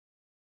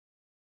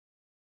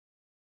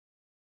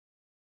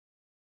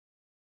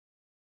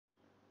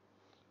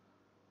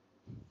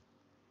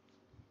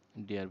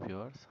Dear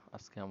viewers,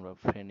 আজকে আমরা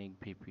phrenic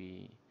VP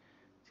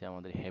যে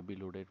আমাদের হেভি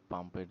লোডেড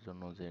পাম্পের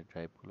জন্য যে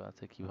ড্রাইভগুলো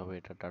আছে কিভাবে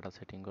এটা ডাটা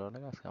সেটিং করা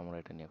লাগে আজকে আমরা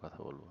এটা নিয়ে কথা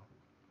বলবো।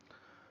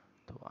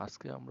 তো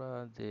আজকে আমরা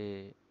যে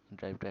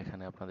ড্রাইভটা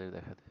এখানে আপনাদের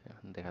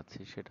দেখাচ্ছি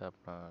সেটা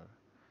আপনার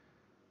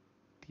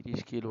 30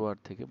 কিলোওয়াট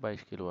থেকে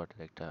 22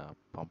 কিলোওয়াটের একটা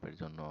পাম্পের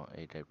জন্য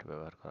এই ড্রাইভটা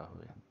ব্যবহার করা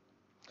হবে।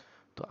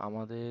 তো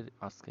আমাদের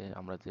আজকে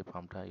আমরা যে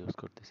পাম্পটা ইউজ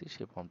করতেছি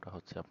সেই পাম্পটা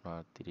হচ্ছে আপনার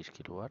 30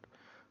 কিলোওয়াট।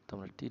 তো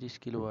আমরা 30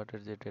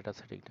 কিলোওয়াটের যে ডেটা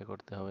সেটিংটা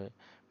করতে হবে,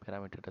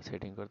 প্যারামিটারটা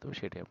সেটিং করতে হবে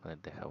সেটাই আপনাদের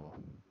দেখাবো।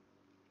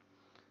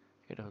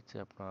 এটা হচ্ছে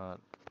আপনার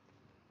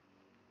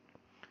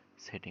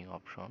সেটিং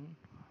অপশন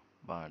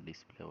বা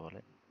ডিসপ্লে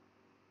বলে।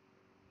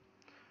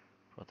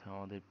 প্রথমে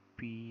আমাদের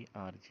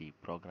পিআরজি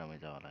প্রোগ্রামে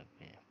যাওয়া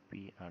লাগবে।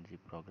 পিআরজি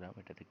প্রোগ্রাম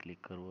এটাতে ক্লিক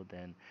করব,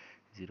 দেন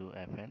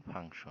 0fn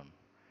ফাংশন।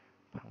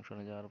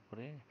 ফাংশনে যাওয়ার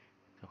পরে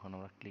যখন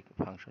আমরা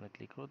ফাংশনে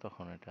ক্লিক করব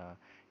তখন এটা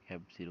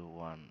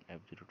F01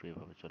 F02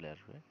 এভাবে চলে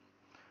আসবে।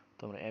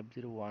 তো আমরা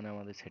F01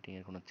 আমাদের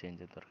সেটিংয়ের কোনো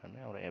চেঞ্জের দরকার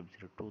নেই, আমরা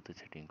F02 তে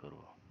সেটিং করব।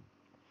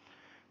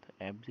 তো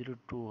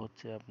F02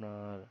 হচ্ছে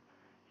আপনার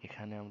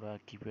এখানে আমরা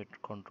কিপ্যাড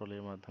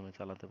কন্ট্রোলের মাধ্যমে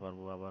চালাতে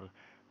পারবো, আবার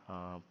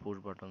পুশ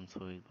বাটন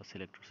সুইচ বা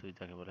সিলেক্টর সুইচ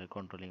যাকে বলে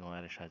কন্ট্রোলিং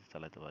ওয়্যারের সাহায্যে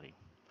চালাতে পারি।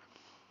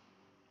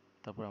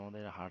 তারপর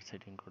আমাদের হার্ট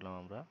সেটিং করলাম,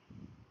 আমরা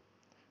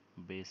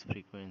বেস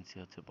ফ্রিকোয়েন্সি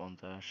হচ্ছে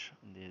 50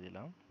 দিয়ে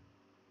দিলাম।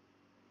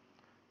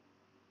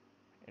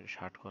 এটা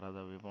 60 করা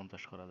যাবে,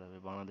 50 করা যাবে,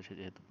 বাংলাদেশে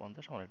যেহেতু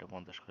 50 আমরা এটা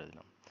 50 করে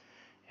দিলাম।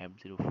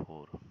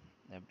 F04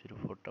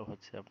 F04টা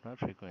হচ্ছে আপনার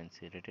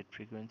ফ্রিকোয়েন্সি, রেটেড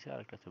ফ্রিকোয়েন্সি, আর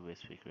একটা হচ্ছে বেস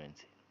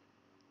ফ্রিকোয়েন্সি।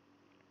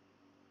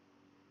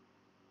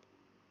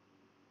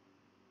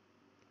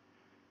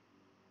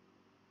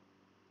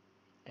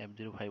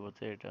 F05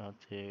 হচ্ছে এটা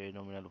হচ্ছে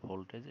নমিনাল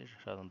ভোল্টেজ,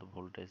 সাধারণত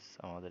ভোল্টেজ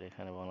আমাদের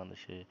এখানে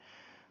বাংলাদেশে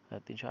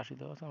 380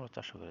 দেওয়া আছে, আমরা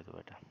 400 করে দেবো।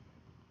 এটা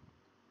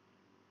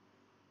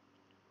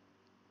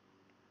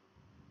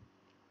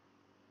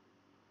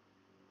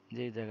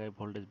যেই জায়গায়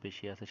ভোল্টেজ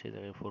বেশি আছে সেই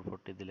জায়গায়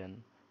 440 দিলেন,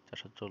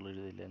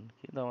 440 দিলেন,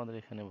 কিন্তু আমাদের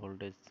এখানে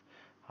ভোল্টেজ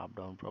আপ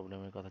ডাউন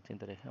প্রবলেমের কথা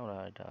চিন্তা রেখে আমরা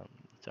এটা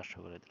 400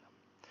 করে দিলাম।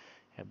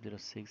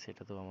 F06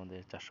 এটা তো আমাদের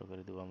 400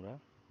 করে দেবো আমরা।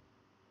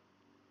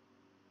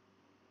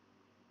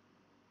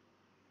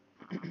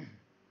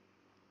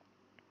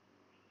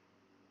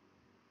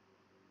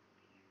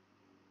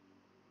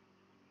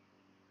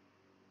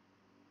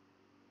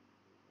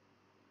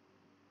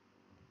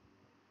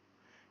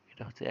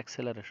 এটা হচ্ছে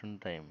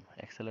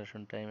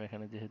অ্যাক্সেলারেশন টাইম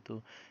এখানে যেহেতু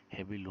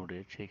হেভি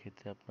লোডেড, সেই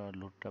ক্ষেত্রে আপনার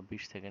লোডটা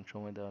 20 সেকেন্ড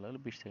সময় দেওয়া লাগলে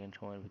 20 সেকেন্ড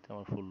সময়ের ভিতরে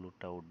আমার ফুল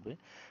লোডটা উঠবে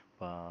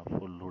বা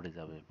ফুল লোডে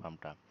যাবে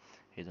পাম্পটা।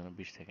 এই জন্য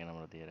 20 সেকেন্ড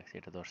আমরা দিয়ে রাখছি।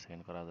 এটা 10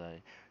 সেকেন্ড করা যায়,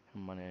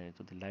 মানে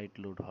যদি লাইট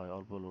লোড হয়,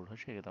 অল্প লোড হয়,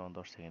 সেক্ষেত্রে আমরা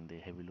 10 সেকেন্ড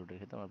দিই, হেভি লোডের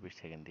ক্ষেত্রে আমরা 20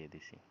 সেকেন্ড দিয়ে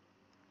দিছি।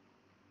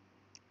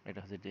 এটা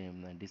হচ্ছে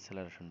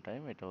ডিসেলারেশন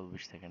টাইম, এটাও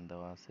 20 সেকেন্ড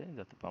দেওয়া আছে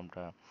যাতে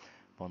পাম্পটা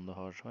বন্ধ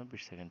হওয়ার সময়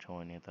 20 সেকেন্ড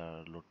সময় নিয়ে তার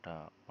লোডটা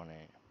মানে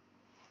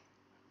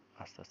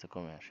আস্তে আস্তে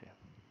কমে আসে।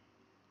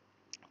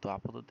 তো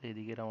আপাতত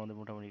এদিকের আমাদের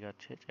মোটামুটি কাজ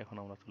শেষ। এখন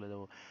আমরা চলে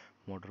যাব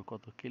মোটর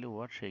কত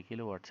কিলোওয়াট, সেই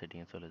কিলোওয়াট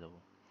সেটিংয়ে চলে যাব।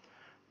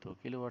 তো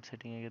কিলোওয়াট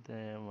সেটিংয়ে গেতে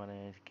মানে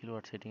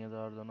কিলোওয়াট সেটিংয়ে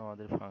যাওয়ার জন্য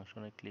আমাদের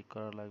ফাংশনে ক্লিক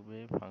করা লাগবে।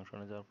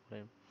 ফাংশনে যাওয়ার পরে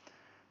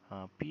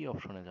পি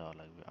অপশনে যাওয়া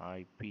লাগবে,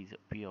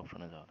 পি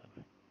অপশনে যাওয়া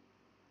লাগবে,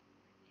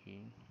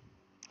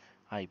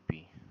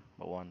 আইপি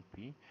বা 1P,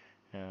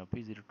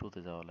 P02 তে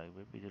যাওয়া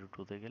লাগবে। P02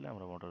 তে গেলে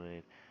আমরা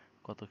মোটরের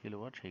কত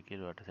কিলোওয়াট সেই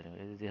কিলোওয়াটে সেটিং,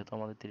 যেহেতু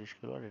আমাদের 30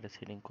 কিলোওয়াট এটা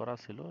সেটিং করা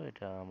ছিল,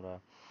 এটা আমরা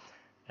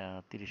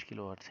 30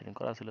 কিলোওয়াট সেটিং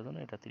করা ছিল জন্য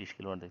এটা 30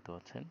 কিলোওয়াট দেখতে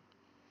পাচ্ছেন।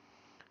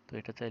 তো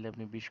এটা চাইলে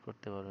আপনি 20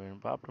 করতে পারবেন,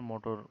 বা আপনার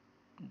মোটর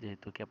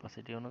যেহেতু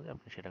ক্যাপাসিটি অনুযায়ী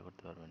আপনি সেটা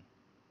করতে পারবেন।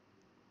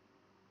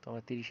 তো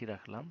আমরা 30ই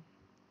রাখলাম।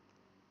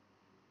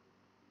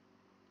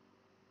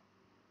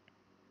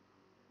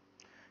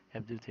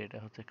 F03 এটা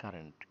হচ্ছে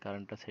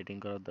কারেন্টটা সেটিং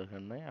করার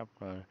দরকার নাই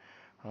আপনার।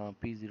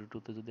 P02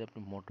 তে যদি আপনি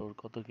মোটর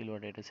কত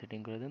কিলোওয়াট এটা সেটিং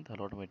করে দেন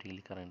তাহলে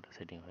অটোমেটিক্যালি কারেন্টটা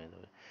সেটিং হয়ে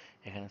যাবে।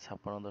 এখানে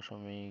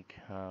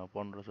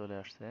 56.15 চলে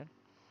আসছে।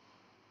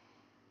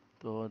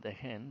 তো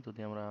দেখেন যদি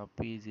আমরা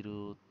P02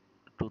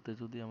 তে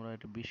যদি আমরা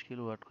এটা 20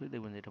 কিলোওয়াট করি,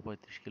 দেখবেন যে এটা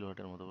 35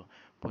 কিলোওয়াটের মতো,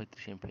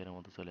 35 এম্পিয়ারের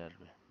মতো চলে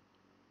আসবে।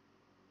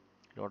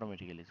 এটা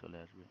অটোমেটিক্যালি চলে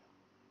আসবে।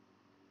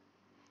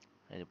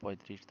 এই যে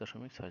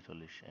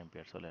 35.46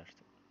 এম্পিয়ার চলে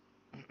আসছে।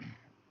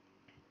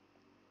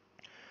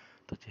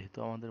 তো যেহেতু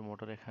আমাদের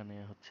মোটর এখানে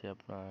হচ্ছে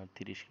আপনার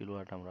 30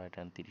 কিলোওয়াট, আমরা এটা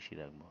 30ই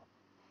রাখবো।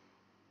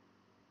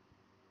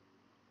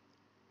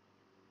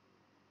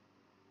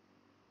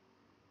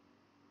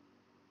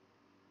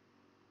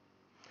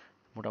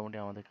 মোটামুটি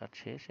আমাদের কাজ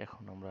শেষ।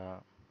 এখন আমরা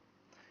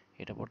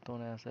এটা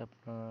বর্তমানে আছে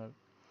আপনার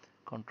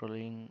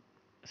কন্ট্রোলিং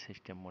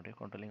সিস্টেম মোডে,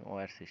 কন্ট্রোলিং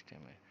ওয়্যার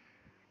সিস্টেমে।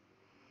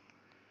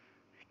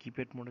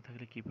 কিপ্যাড মোডে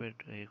থাকলে কিপ্যাড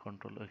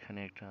কন্ট্রোল, এখানে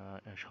একটা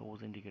সবুজ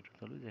ইন্ডিকেটর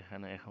জ্বলবে,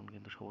 যেখানে এখন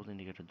কিন্তু সবুজ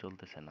ইন্ডিকেটর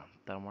জ্বলতেছে না,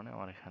 তার মানে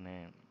আমার এখানে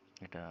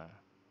এটা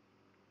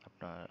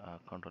আপনার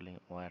কন্ট্রোলিং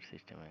ওয়্যার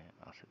সিস্টেমে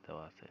আছে,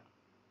 দেওয়া আছে।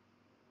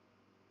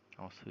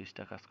 আমার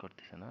সুইচটা কাজ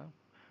করতেছে না,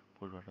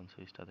 পুশ বাটন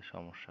সুইচটাতে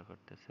সমস্যা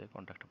করতেছে,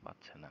 কন্ট্যাক্টটা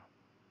পাচ্ছে না,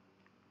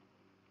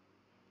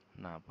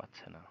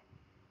 পাচ্ছে না।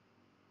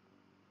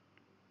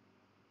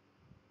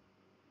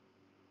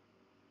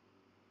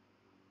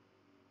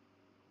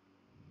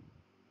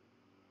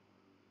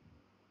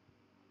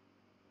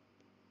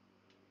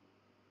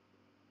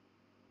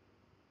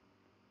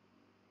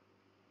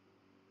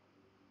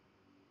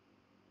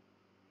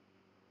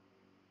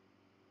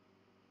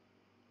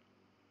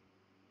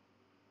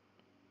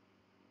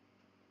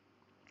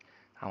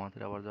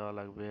 আমাদের আবার যাওয়া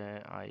লাগবে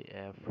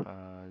IF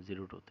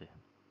 02-তে।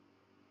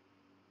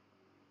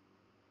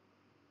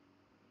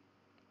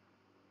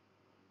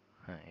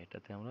 হ্যাঁ,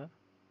 এটাতে আমরা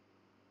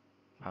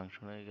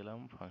ফাংশনে গেলাম,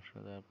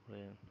 ফাংশনে যাওয়ার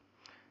পরে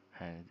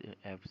হ্যাঁ যে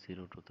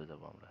F02-তে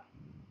যাবো আমরা।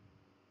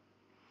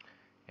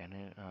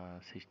 এখানে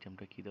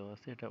সিস্টেমটা কি দেওয়া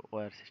আছে, এটা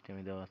ওয়্যার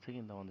সিস্টেমে দেওয়া আছে,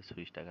 কিন্তু আমাদের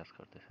সুইচটা কাজ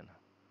করতেছে না।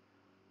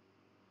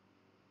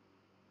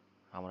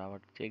 আমরা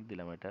আবার চেক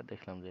দিলাম, এটা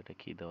দেখলাম যে এটা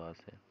কি দেওয়া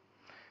আছে,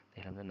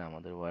 দেখলাম যে না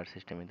আমাদের ওয়্যার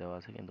সিস্টেমে দেওয়া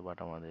আছে, কিন্তু বাট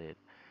আমাদের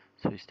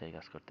সুইচটাই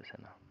কাজ করতেছে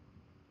না।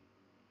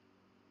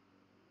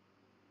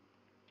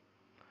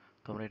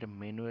 তো আমরা এটা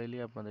ম্যানুয়ালি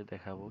আপনাদের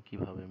দেখাবো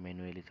কিভাবে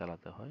ম্যানুয়ালি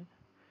চালাতে হয়।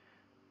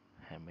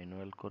 হ্যাঁ,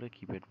 ম্যানুয়াল করে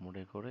কিপ্যাড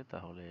মোডে করে,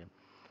 তাহলে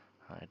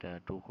এটা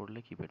 2 করলে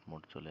কিপ্যাড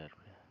মোড চলে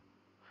আসবে।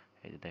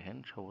 এই যে দেখেন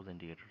সবুজ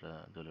ইন্ডিকেটরটা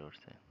জ্বলে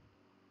উঠছে।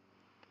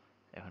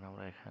 এখন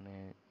আমরা এখানে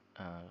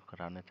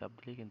রানে চাপ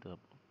দিলেই কিন্তু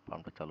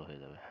পাম্পটা চালু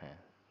হয়ে যাবে। হ্যাঁ,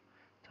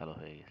 চালু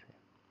হয়ে গেছে।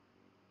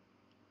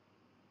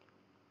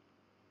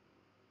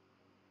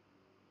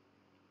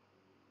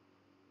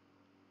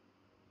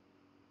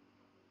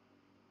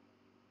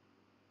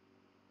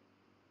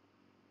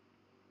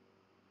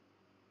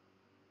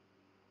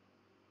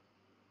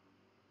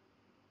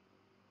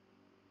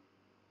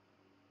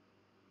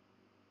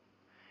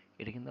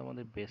 এটা কিন্তু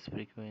আমাদের বেস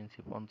ফ্রিকোয়েন্সি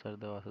 50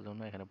 দেওয়া আছে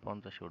জন্য এখানে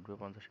 50 উঠবে,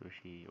 50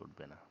 বেশি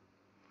উঠবে না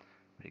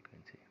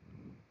ফ্রিকোয়েন্সি।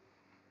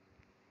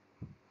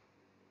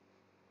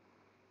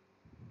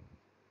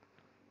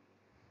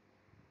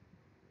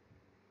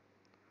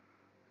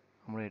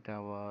 আমরা এটা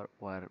আবার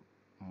ওয়্যার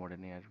মোডে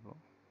নিয়ে আসবো।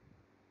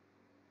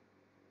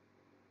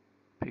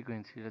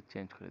 ফ্রিকোয়েন্সিটা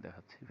চেঞ্জ করে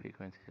দেখাচ্ছি।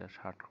 ফ্রিকোয়েন্সিটা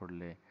 60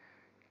 করলে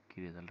কি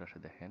রেজাল্ট আসে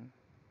দেখেন।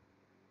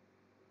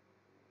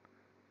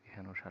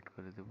 এখানেও 60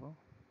 করে দেব।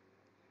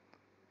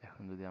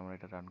 এখন যদি আমরা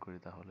এটা রান করি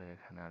তাহলে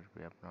এখানে আসবে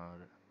আপনার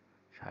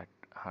 60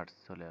 হার্টজ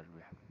চলে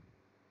আসবে।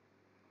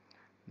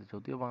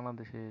 যদিও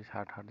বাংলাদেশে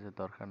 60 হার্টজের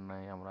দরকার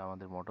নাই, আমরা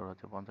আমাদের মোটর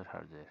হচ্ছে 50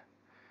 হার্টজের,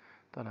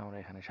 তাহলে আমরা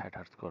এখানে 60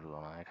 হার্টজ করবো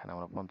না, এখানে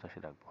আমরা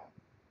 50-ই রাখবো।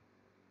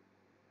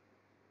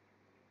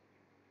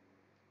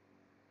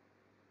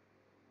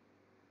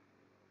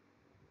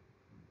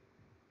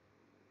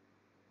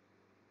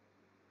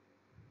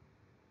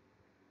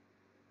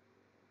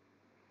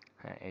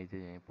 হ্যাঁ, এই যে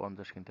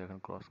 50 কিন্তু এখন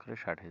ক্রস করে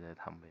 60 যায়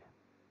থামবে।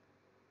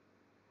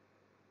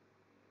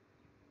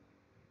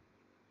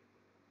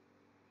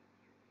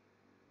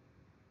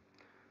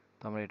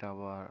 তো আমরা এটা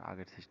আবার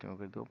আগের সিস্টেমে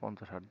করে দেবো।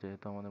 50 হার্টজ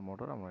যেহেতু আমাদের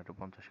মোটর, আমরা এটা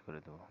 50 করে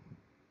দেবো।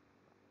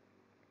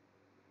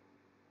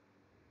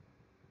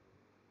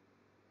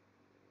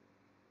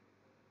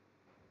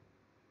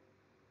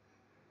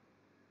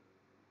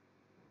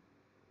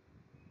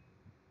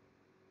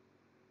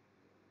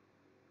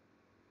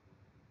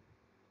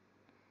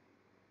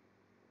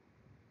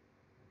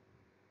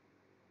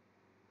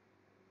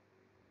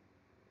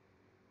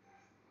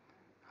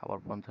 আবার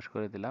 50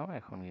 করে দিলাম,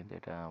 এখন কিন্তু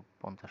এটা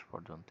 50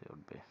 পর্যন্ত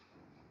উঠবে,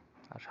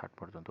 আর 60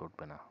 পর্যন্ত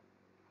উঠবে না।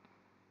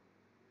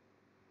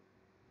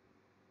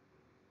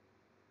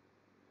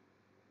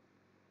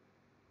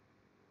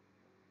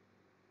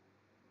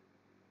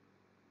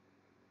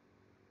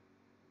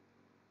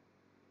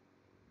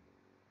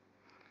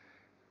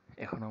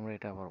 এখন আমরা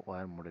এটা আবার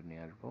ওয়্যার মোডে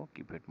নিয়ে আসবো।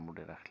 কিপ্যাড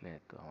মোডে রাখলে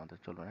তো আমাদের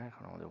চলবে না,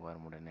 এখন আমাদের ওয়্যার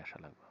মোডে নিয়ে আসা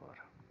লাগবে আবার।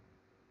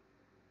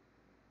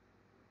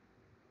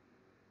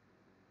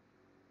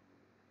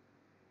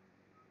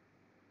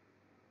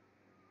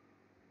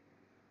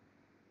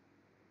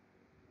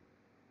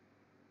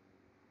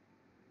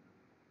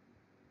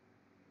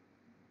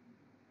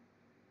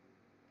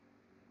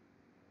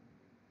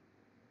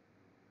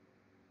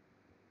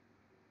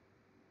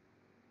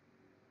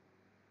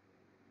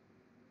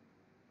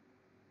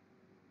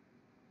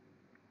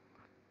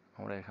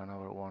 আমরা এখানে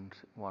আবার ওয়ান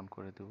ওয়ান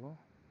করে দেবো।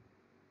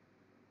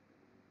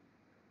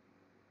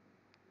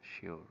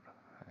 শিওর,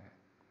 হ্যাঁ,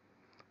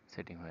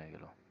 সেটিং হয়ে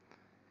গেল।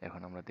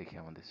 এখন আমরা দেখি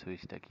আমাদের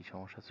সুইচটা কি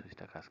সমস্যা,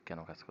 সুইচটা কেন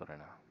কাজ করে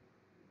না।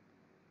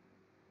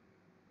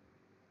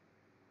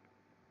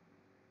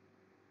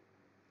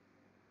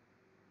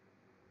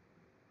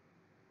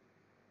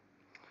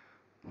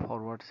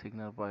 ফরওয়ার্ড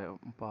সিগন্যাল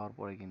পাওয়ার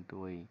পরে কিন্তু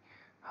ওই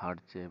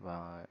হার্টজে বা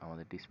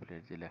আমাদের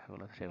ডিসপ্লের যে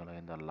লেখাগুলো আছে সেগুলো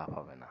কিন্তু আর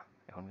লাফাবে না,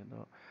 এখন কিন্তু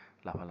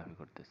লাফালাফি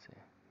করতেছে।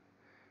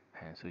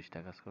 হ্যাঁ, সুইচটা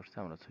কাজ করছে।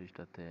 আমরা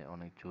সুইচটাতে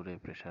অনেক জোরে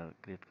প্রেসার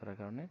ক্রিয়েট করার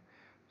কারণে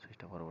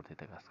সুইচটা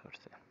পরবর্তীতে কাজ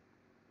করছে।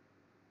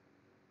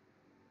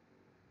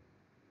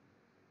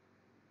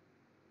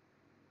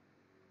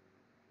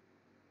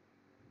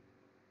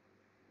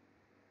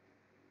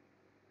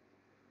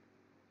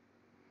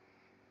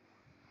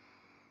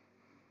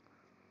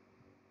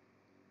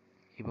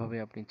 এভাবে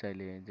আপনি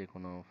চাইলে যে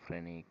কোনো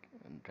ফ্রেনিক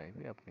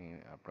ড্রাইভে আপনি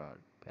আপনার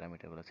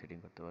প্যারামিটারগুলো সেটিং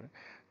করতে পারেন।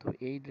 তো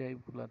এই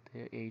ড্রাইভগুলোতে,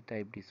 এই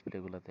টাইপ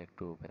ডিসপ্লেগুলোতে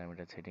একটু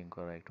প্যারামিটার সেটিং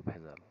করা একটু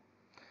ভেজাল।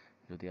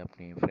 যদি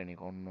আপনি ফ্রেনিক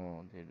অন্য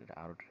যে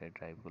আরও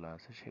ড্রাইভগুলো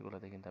আছে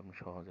সেগুলোতে কিন্তু আপনি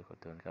সহজে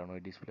করতে পারেন, কারণ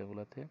ওই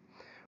ডিসপ্লেগুলোতে